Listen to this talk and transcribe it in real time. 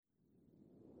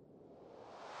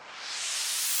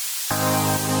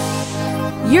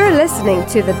You're listening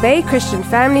to the Bay Christian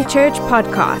Family Church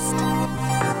podcast.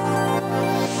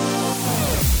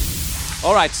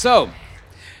 All right, so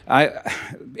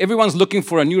everyone's looking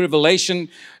for a new revelation.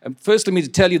 First, let me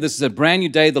tell you, this is a brand new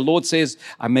day. The Lord says,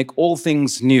 I make all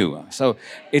things new. So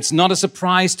it's not a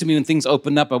surprise to me when things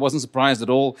open up. I wasn't surprised at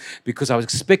all because I was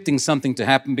expecting something to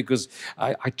happen because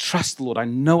I trust the Lord. I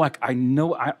know,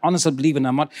 I honestly believe, and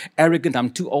I'm not arrogant.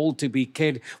 I'm too old to be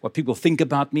cared what people think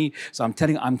about me. So I'm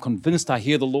telling you, I'm convinced I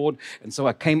hear the Lord. And so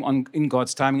I came on in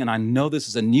God's timing, and I know this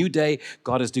is a new day.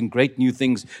 God is doing great new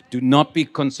things. Do not be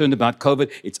concerned about COVID.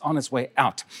 It's on its way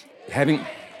out.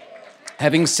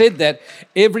 Having said that,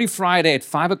 every Friday at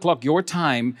 5 o'clock your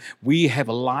time, we have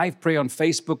a live prayer on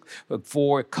Facebook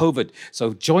for COVID.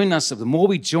 So join us. The more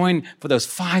we join for those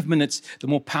 5 minutes, the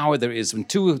more power there is. When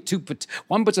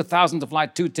one puts 1,000 to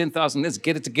flight, 2, 10,000. Let's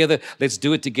get it together. Let's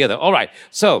do it together. All right.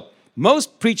 So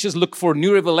most preachers look for a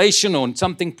new revelation or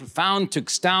something profound to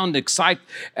astound, excite,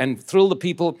 and thrill the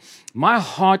people. My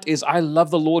heart is I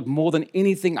love the Lord more than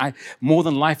anything, more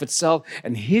than life itself,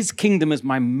 and His kingdom is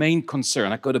my main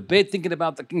concern. I go to bed thinking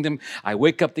about the kingdom. I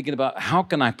wake up thinking about how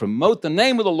can I promote the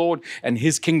name of the Lord and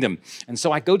His kingdom. And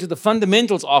so I go to the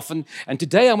fundamentals often, and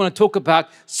today I want to talk about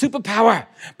superpower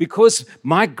because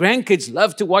my grandkids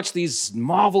love to watch these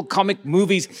Marvel comic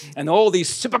movies and all these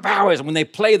superpowers. And when they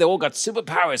play, they all got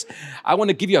superpowers. I want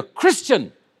to give you a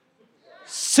Christian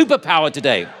superpower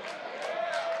today.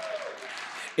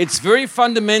 It's very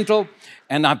fundamental,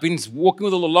 and I've been walking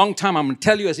with it a long time. I'm going to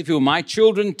tell you as if you were my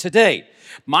children today.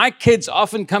 My kids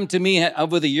often come to me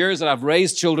over the years that I've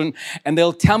raised children, and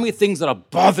they'll tell me things that are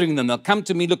bothering them. They'll come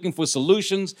to me looking for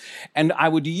solutions, and I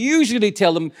would usually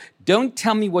tell them, don't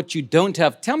tell me what you don't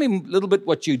have. Tell me a little bit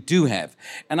what you do have.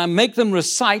 And I make them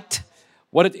recite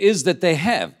what it is that they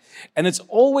have. And it's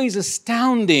always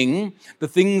astounding, the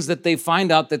things that they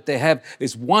find out that they have.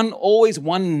 There's always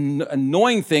one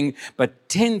annoying thing, but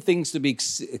 10 things to be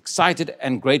excited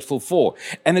and grateful for.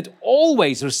 And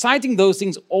reciting those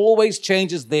things always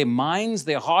changes their minds,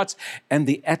 their hearts, and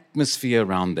the atmosphere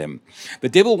around them. The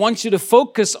devil wants you to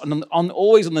focus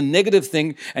always on the negative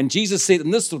thing. And Jesus said,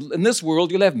 in this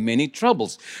world, you'll have many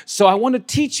troubles. So I want to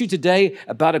teach you today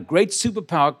about a great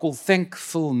superpower called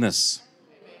thankfulness.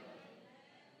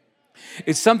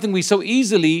 It's something we so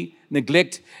easily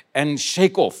neglect and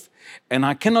shake off. And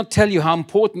I cannot tell you how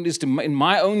important it is in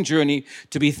my own journey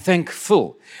to be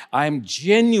thankful. I am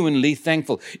genuinely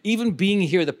thankful. Even being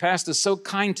here, the pastor is so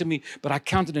kind to me, but I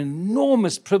count it an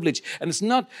enormous privilege. And it's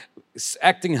not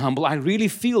acting humble. I really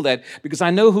feel that because I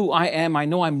know who I am. I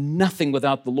know I'm nothing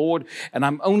without the Lord, and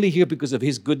I'm only here because of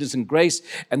His goodness and grace.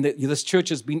 And this church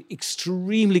has been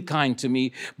extremely kind to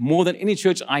me, more than any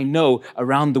church I know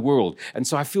around the world. And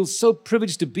so I feel so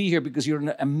privileged to be here because you're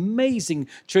an amazing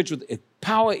church with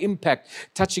power, impact,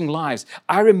 touching lives.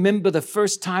 I remember the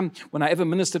first time when I ever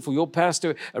ministered for your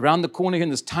pastor around the corner here in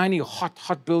this tiny,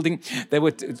 hot building.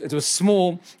 It was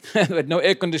small, they had no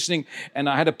air conditioning, and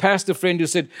I had a pastor friend who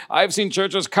said, I've seen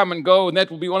churches come and go, and that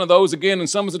will be one of those again, and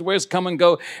Somerset West come and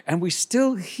go, and we're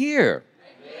still here.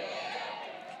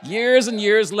 Years and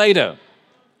years later.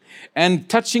 And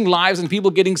touching lives and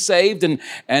people getting saved. And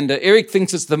Eric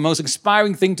thinks it's the most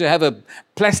inspiring thing to have a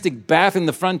plastic bath in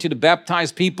the front here to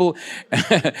baptize people.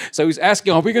 So he's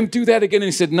asking, are we going to do that again? And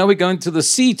he said, no, we're going to the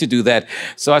sea to do that.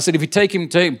 So I said, if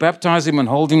you baptize him and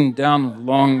hold him down a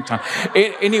long time.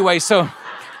 Anyway, so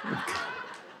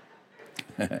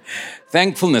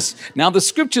thankfulness. Now the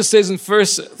scripture says in 1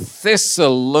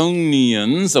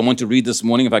 Thessalonians, I want to read this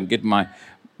morning if I can get my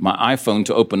iPhone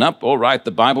to open up. All right, the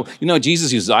Bible. You know,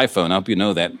 Jesus uses iPhone. I hope you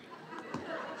know that.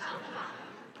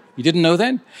 You didn't know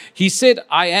that? He said,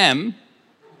 I am.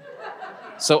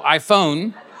 So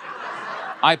iPhone,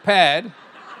 iPad,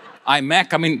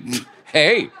 iMac. I mean,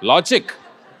 hey, logic.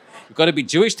 You've got to be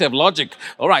Jewish to have logic.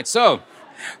 All right, so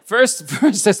First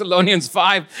Thessalonians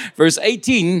 5, verse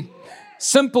 18,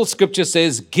 simple scripture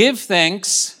says, give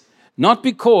thanks, not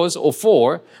because or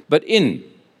for, but in.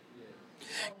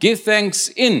 Give thanks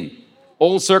in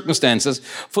all circumstances,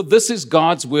 for this is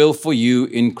God's will for you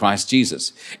in Christ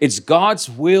Jesus. It's God's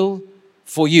will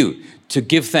for you to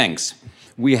give thanks.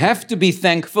 We have to be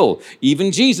thankful.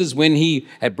 Even Jesus, when He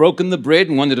had broken the bread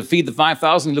and wanted to feed the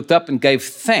 5,000, He looked up and gave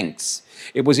thanks.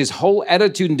 It was His whole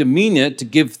attitude and demeanor to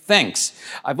give thanks.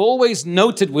 I've always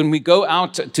noted when we go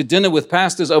out to dinner with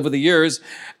pastors over the years,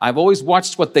 I've always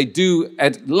watched what they do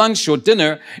at lunch or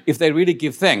dinner if they really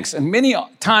give thanks. And many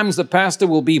times the pastor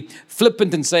will be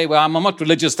flippant and say, well, I'm not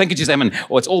religious, thank you, Jesus, amen.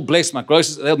 Or it's all blessed, my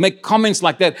groceries. They'll make comments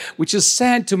like that, which is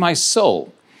sad to my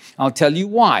soul. I'll tell you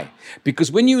why.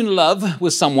 Because when you're in love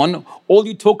with someone, all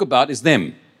you talk about is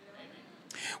them.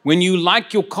 When you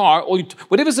like your car, or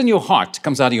whatever's in your heart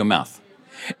comes out of your mouth.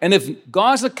 And if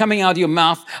God's are coming out of your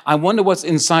mouth, I wonder what's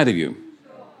inside of you.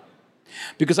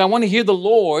 Because I want to hear the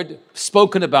Lord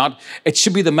spoken about. It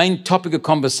should be the main topic of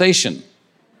conversation,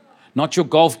 not your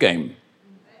golf game.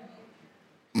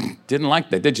 Didn't like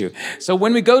that, did you? So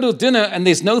when we go to dinner and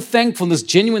there's no thankfulness,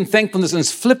 genuine thankfulness, and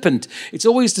it's flippant, it's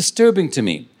always disturbing to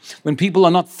me when people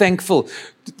are not thankful.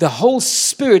 The whole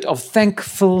spirit of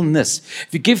thankfulness.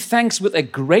 If you give thanks with a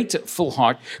grateful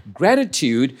heart,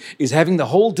 gratitude is having the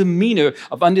whole demeanor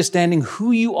of understanding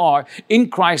who you are in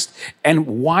Christ and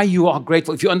why you are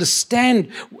grateful. If you understand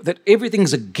that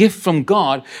everything's a gift from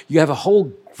God, you have a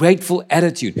whole grateful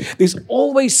attitude. There's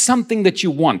always something that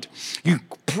you want. You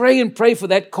pray and pray for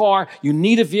that car. You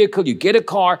need a vehicle. You get a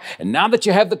car. And now that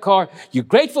you have the car, you're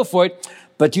grateful for it.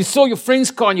 But you saw your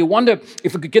friend's car and you wonder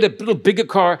if we could get a little bigger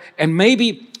car and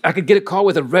maybe I could get a car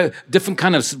with a different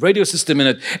kind of radio system in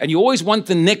it. And you always want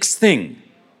the next thing.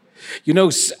 You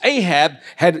know, Ahab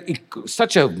had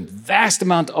such a vast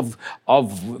amount of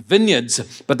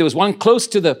vineyards, but there was one close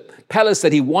to the palace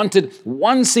that he wanted.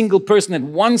 One single person had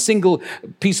one single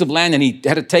piece of land and he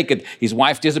had to take it. His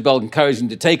wife Jezebel encouraged him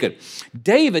to take it.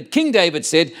 King David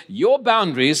said, your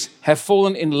boundaries have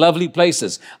fallen in lovely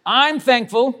places. I'm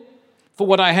thankful for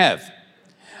what I have.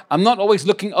 I'm not always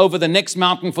looking over the next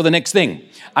mountain for the next thing.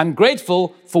 I'm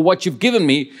grateful for what you've given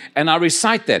me, and I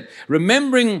recite that.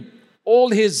 Remembering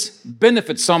all his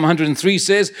benefits, Psalm 103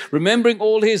 says, remembering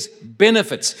all his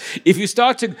benefits. If you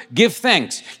start to give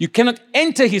thanks, you cannot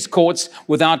enter his courts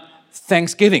without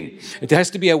thanksgiving. It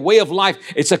has to be a way of life.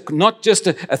 It's not just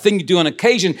a thing you do on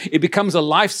occasion. It becomes a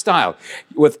lifestyle.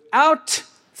 Without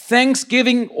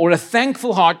thanksgiving or a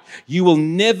thankful heart, you will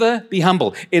never be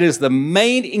humble. It is the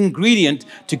main ingredient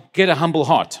to get a humble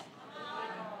heart.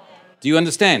 Do you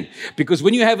understand? Because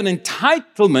when you have an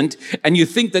entitlement and you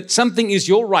think that something is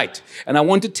your right, and I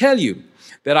want to tell you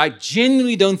that I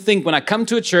genuinely don't think when I come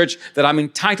to a church that I'm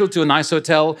entitled to a nice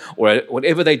hotel or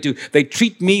whatever they do. They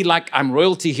treat me like I'm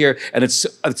royalty here, and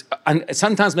it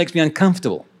sometimes makes me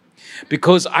uncomfortable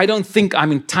because I don't think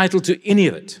I'm entitled to any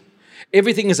of it.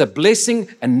 Everything is a blessing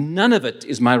and none of it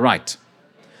is my right.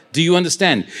 Do you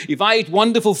understand? If I eat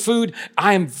wonderful food,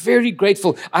 I am very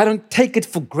grateful. I don't take it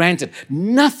for granted.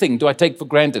 Nothing do I take for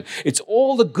granted. It's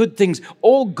all the good things.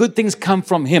 All good things come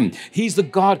from Him. He's the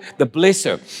God, the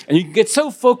blesser. And you can get so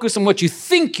focused on what you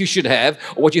think you should have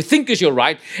or what you think is your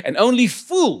right, and only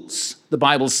fools, the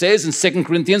Bible says in 2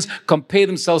 Corinthians, compare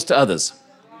themselves to others.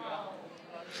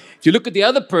 If you look at the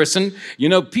other person, you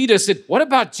know, Peter said, what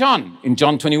about John? In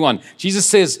John 21, Jesus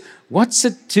says, what's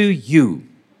it to you?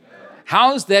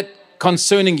 How's that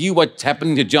concerning you, what's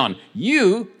happening to John?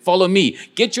 You follow me.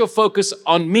 Get your focus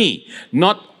on me,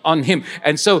 not on him.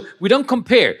 And so we don't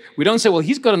compare. We don't say, well,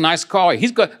 he's got a nice car.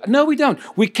 No, we don't.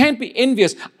 We can't be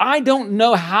envious. I don't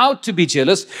know how to be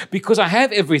jealous because I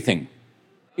have everything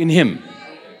in him.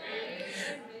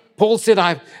 Paul said,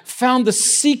 I've found the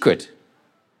secret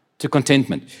to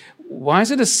contentment. Why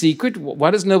is it a secret?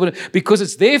 Why does nobody? Because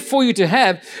it's there for you to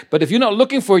have, but if you're not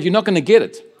looking for it, you're not going to get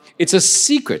it. It's a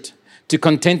secret to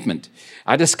contentment.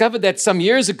 I discovered that some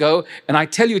years ago, and I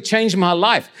tell you, it changed my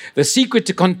life. The secret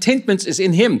to contentment is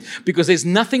in Him, because there's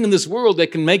nothing in this world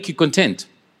that can make you content.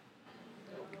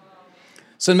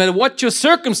 So no matter what your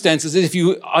circumstances is, if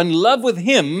you are in love with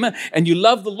Him and you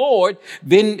love the Lord,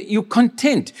 then you're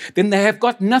content. Then they have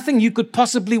got nothing you could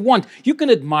possibly want. You can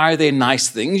admire their nice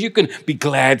things. You can be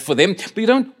glad for them, but you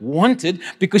don't want it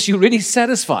because you're already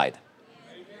satisfied.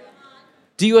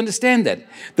 Do you understand that?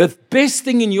 The best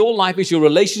thing in your life is your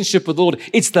relationship with the Lord.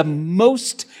 It's the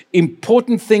most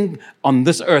important thing on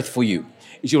this earth for you,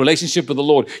 is your relationship with the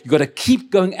Lord. You've got to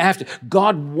keep going after.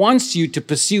 God wants you to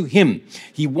pursue Him.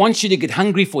 He wants you to get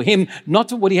hungry for Him, not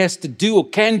for what He has to do or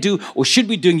can do or should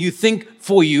be doing, you think,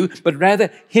 for you, but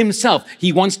rather Himself.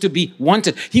 He wants to be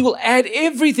wanted. He will add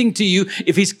everything to you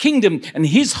if His kingdom and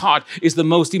His heart is the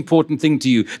most important thing to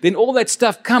you. Then all that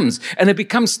stuff comes, and it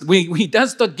becomes, when He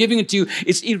does start giving it to you,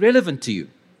 it's irrelevant to you.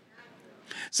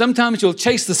 Sometimes you'll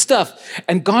chase the stuff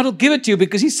and God will give it to you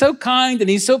because He's so kind and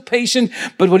He's so patient.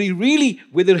 But where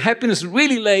the happiness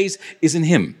really lays is in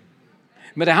Him.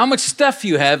 No matter how much stuff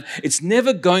you have, it's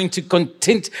never going to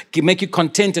make you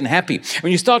content and happy.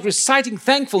 When you start reciting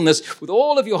thankfulness with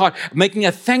all of your heart, making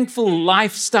a thankful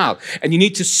lifestyle, and you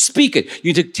need to speak it.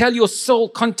 You need to tell your soul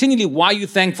continually why you're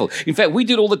thankful. In fact, we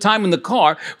do it all the time in the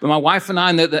car. But my wife and I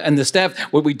and the staff,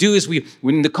 what we do is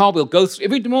when in the car, we'll go through,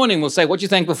 every morning we'll say, what you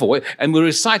thankful for? And we'll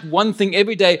recite one thing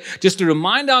every day just to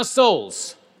remind our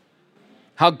souls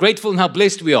how grateful and how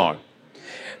blessed we are.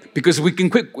 Because we can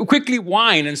quickly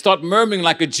whine and start murmuring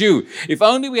like a Jew. If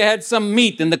only we had some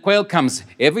meat and the quail comes.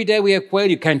 Every day we have quail,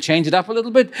 you can change it up a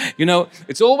little bit.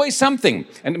 It's always something.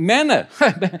 And manna,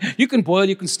 you can boil,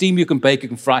 you can steam, you can bake, you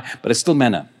can fry, but it's still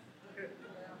manna.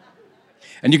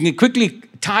 And you can get quickly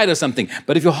tired of something.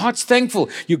 But if your heart's thankful,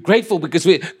 you're grateful, because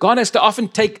God has to often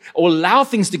take or allow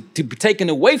things to be taken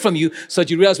away from you so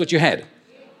that you realize what you had.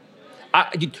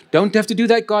 You don't have to do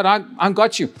that, God. I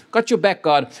got you. Got your back,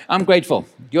 God. I'm grateful.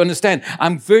 You understand?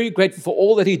 I'm very grateful for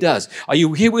all that He does. Are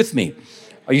you here with me?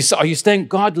 Are you saying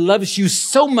God loves you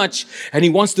so much and He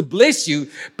wants to bless you,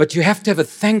 but you have to have a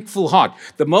thankful heart?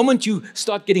 The moment you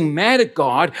start getting mad at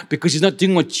God because He's not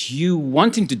doing what you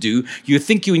want Him to do, you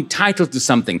think you're entitled to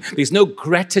something. There's no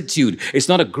gratitude. It's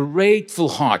not a grateful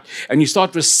heart. And you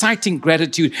start reciting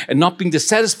gratitude and not being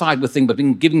dissatisfied with things,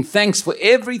 but giving thanks for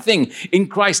everything in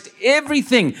Christ.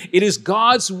 Everything. It is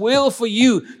God's will for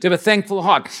you to have a thankful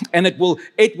heart. And it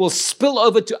will spill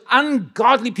over to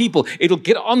ungodly people. It'll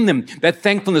get on them, that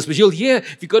thankfulness. But you'll hear,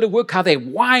 if you go to work, how they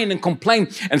whine and complain.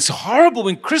 And it's horrible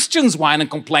when Christians whine and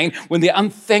complain when they're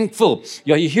unthankful.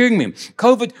 Are you hearing me?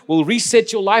 COVID will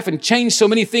reset your life and change so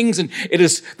many things. And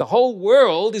the whole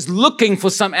world is looking for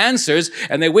some answers.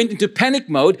 And they went into panic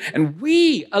mode. And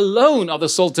we alone are the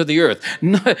salt of the earth.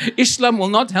 No, Islam will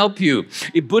not help you.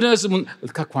 Buddhism will...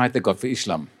 Look how quiet they got for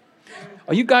Islam.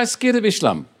 Are you guys scared of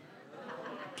Islam?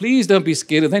 Please don't be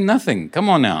scared of them. They're nothing. Come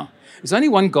on now. There's only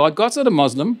one God. God's not a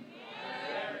Muslim.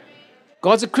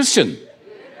 God's a Christian.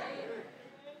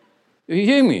 Are you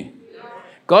hearing me?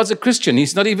 God's a Christian.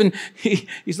 He's not even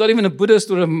a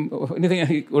Buddhist or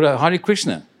anything, or a Hare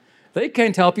Krishna. They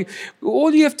can't help you.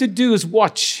 All you have to do is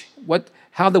watch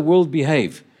how the world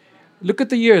behave. Look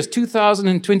at the years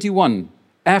 2021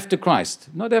 after Christ,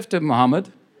 not after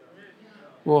Muhammad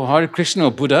or Hare Krishna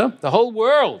or Buddha. The whole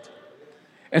world.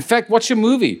 In fact, watch a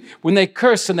movie. When they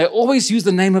curse and they always use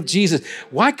the name of Jesus,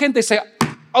 why can't they say,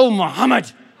 "Oh,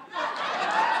 Muhammad"?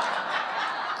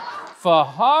 For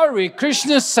Hare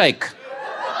Krishna's sake.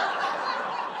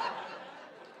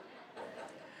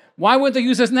 Why won't they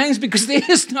use those names? Because there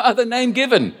is no other name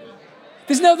given.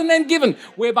 There's no other name given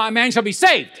whereby man shall be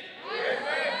saved.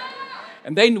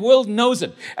 And the world knows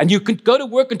it. And you can go to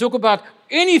work and talk about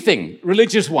anything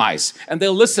religious-wise, and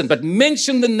they'll listen. But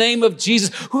mention the name of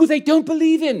Jesus, who they don't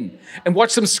believe in, and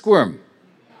watch them squirm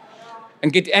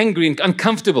and get angry and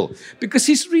uncomfortable, because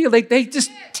He's real. They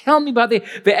just tell me about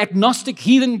their agnostic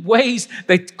heathen ways.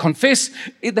 They confess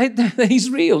that He's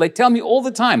real. They tell me all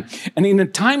the time. And in a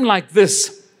time like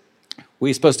this,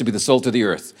 we're supposed to be the salt of the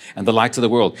earth and the light of the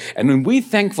world. And when we're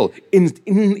thankful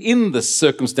in the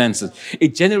circumstances,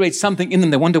 it generates something in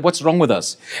them. They wonder what's wrong with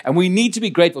us. And we need to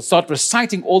be grateful. Start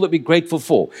reciting all that we're grateful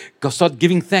for. Start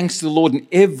giving thanks to the Lord in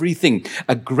everything.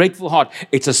 A grateful heart.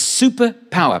 It's a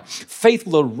superpower. Faith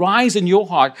will arise in your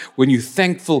heart when you're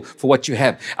thankful for what you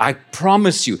have. I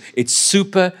promise you, it's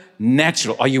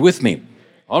supernatural. Are you with me?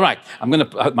 All right.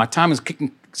 My time is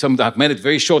kicking. I've made it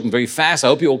very short and very fast. I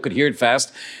hope you all could hear it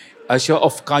fast.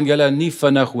 Of kan julle nie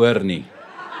vinnig hoor nie.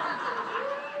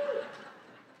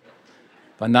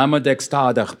 Wanneer moet ek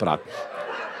stadig praat?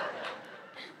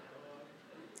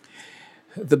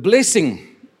 The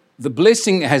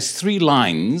blessing has 3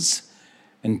 lines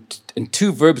and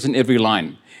 2 verbs in every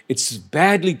line. It's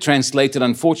badly translated,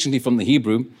 unfortunately, from the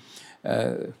Hebrew.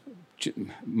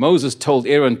 Moses told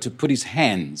Aaron to put his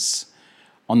hands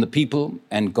on the people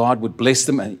and God would bless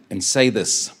them and say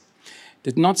this.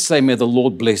 It did not say, "May the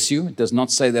Lord bless you." It does not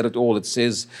say that at all. It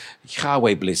says,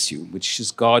 "Yahweh bless you," which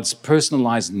is God's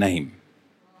personalized name.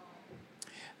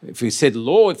 If we said,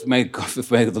 "Lord, may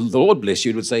the Lord bless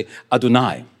you," it would say,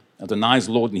 Adonai. Adonai is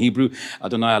Lord in Hebrew.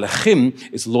 Adonai Elohim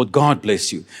is Lord God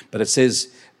bless you. But it says,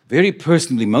 very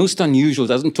personally, most unusual, it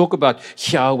doesn't talk about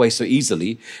Yahweh so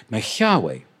easily. May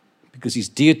Yahweh, because He's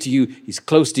dear to you, He's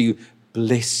close to you,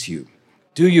 bless you,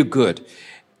 do you good,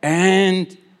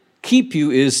 and keep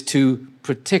you is to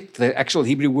protect. The actual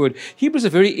Hebrew word. Hebrew is a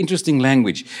very interesting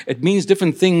language. It means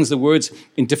different things, the words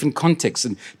in different contexts.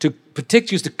 And to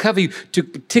protect you is to cover you, to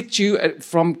protect you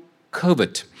from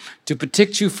COVID, to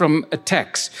protect you from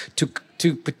attacks, to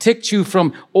protect you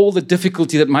from all the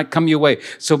difficulty that might come your way.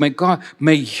 So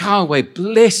may Yahweh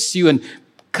bless you and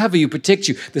cover you, protect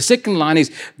you. The second line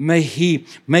is, may He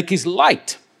make His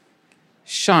light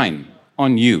shine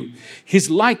on you.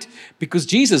 His light, because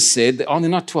Jesus said there are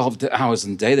not 12 hours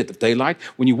in the day, that the daylight,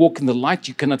 when you walk in the light,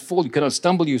 you cannot fall, you cannot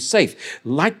stumble, you're safe.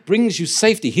 Light brings you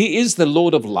safety. He is the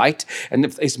Lord of light. And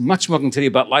there's much more I can tell you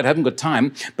about light. I haven't got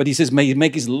time. But He says, may He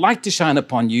make His light to shine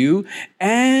upon you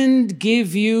and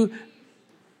give you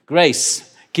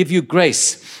grace. Give you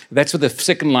grace. That's what the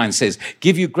second line says.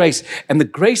 Give you grace. And the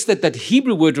grace that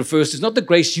Hebrew word refers to is not the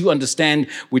grace you understand,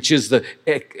 which is the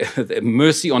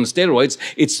mercy on steroids.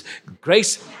 It's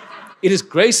grace. It is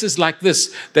graces like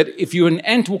this, that if you're an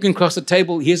ant walking across the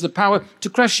table, he has the power to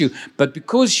crush you. But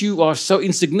because you are so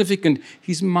insignificant,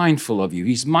 he's mindful of you.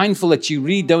 He's mindful that you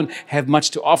really don't have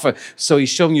much to offer, so he's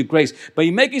showing you grace. But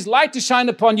he make his light to shine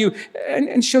upon you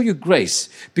and show you grace.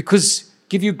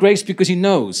 Give you grace because he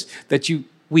knows that you're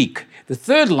weak. The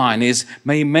third line is,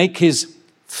 may he make his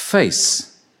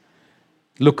face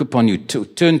look upon you,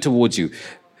 turn towards you.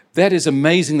 That is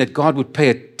amazing that God would pay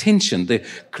attention. The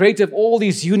creator of all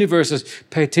these universes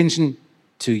pay attention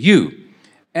to you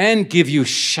and give you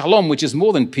shalom, which is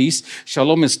more than peace.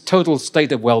 Shalom is total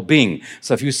state of well-being.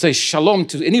 So if you say shalom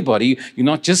to anybody, you're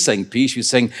not just saying peace, you're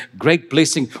saying great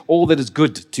blessing, all that is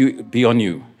good to be on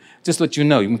you. Just let you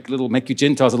know, make you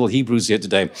Gentiles, little Hebrews here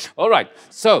today. All right,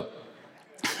 so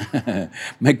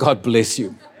may God bless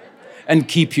you and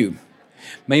keep you.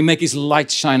 May he make his light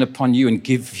shine upon you and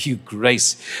give you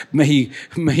grace. May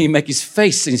he make his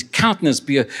face and his countenance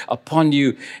be upon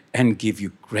you and give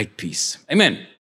you great peace. Amen.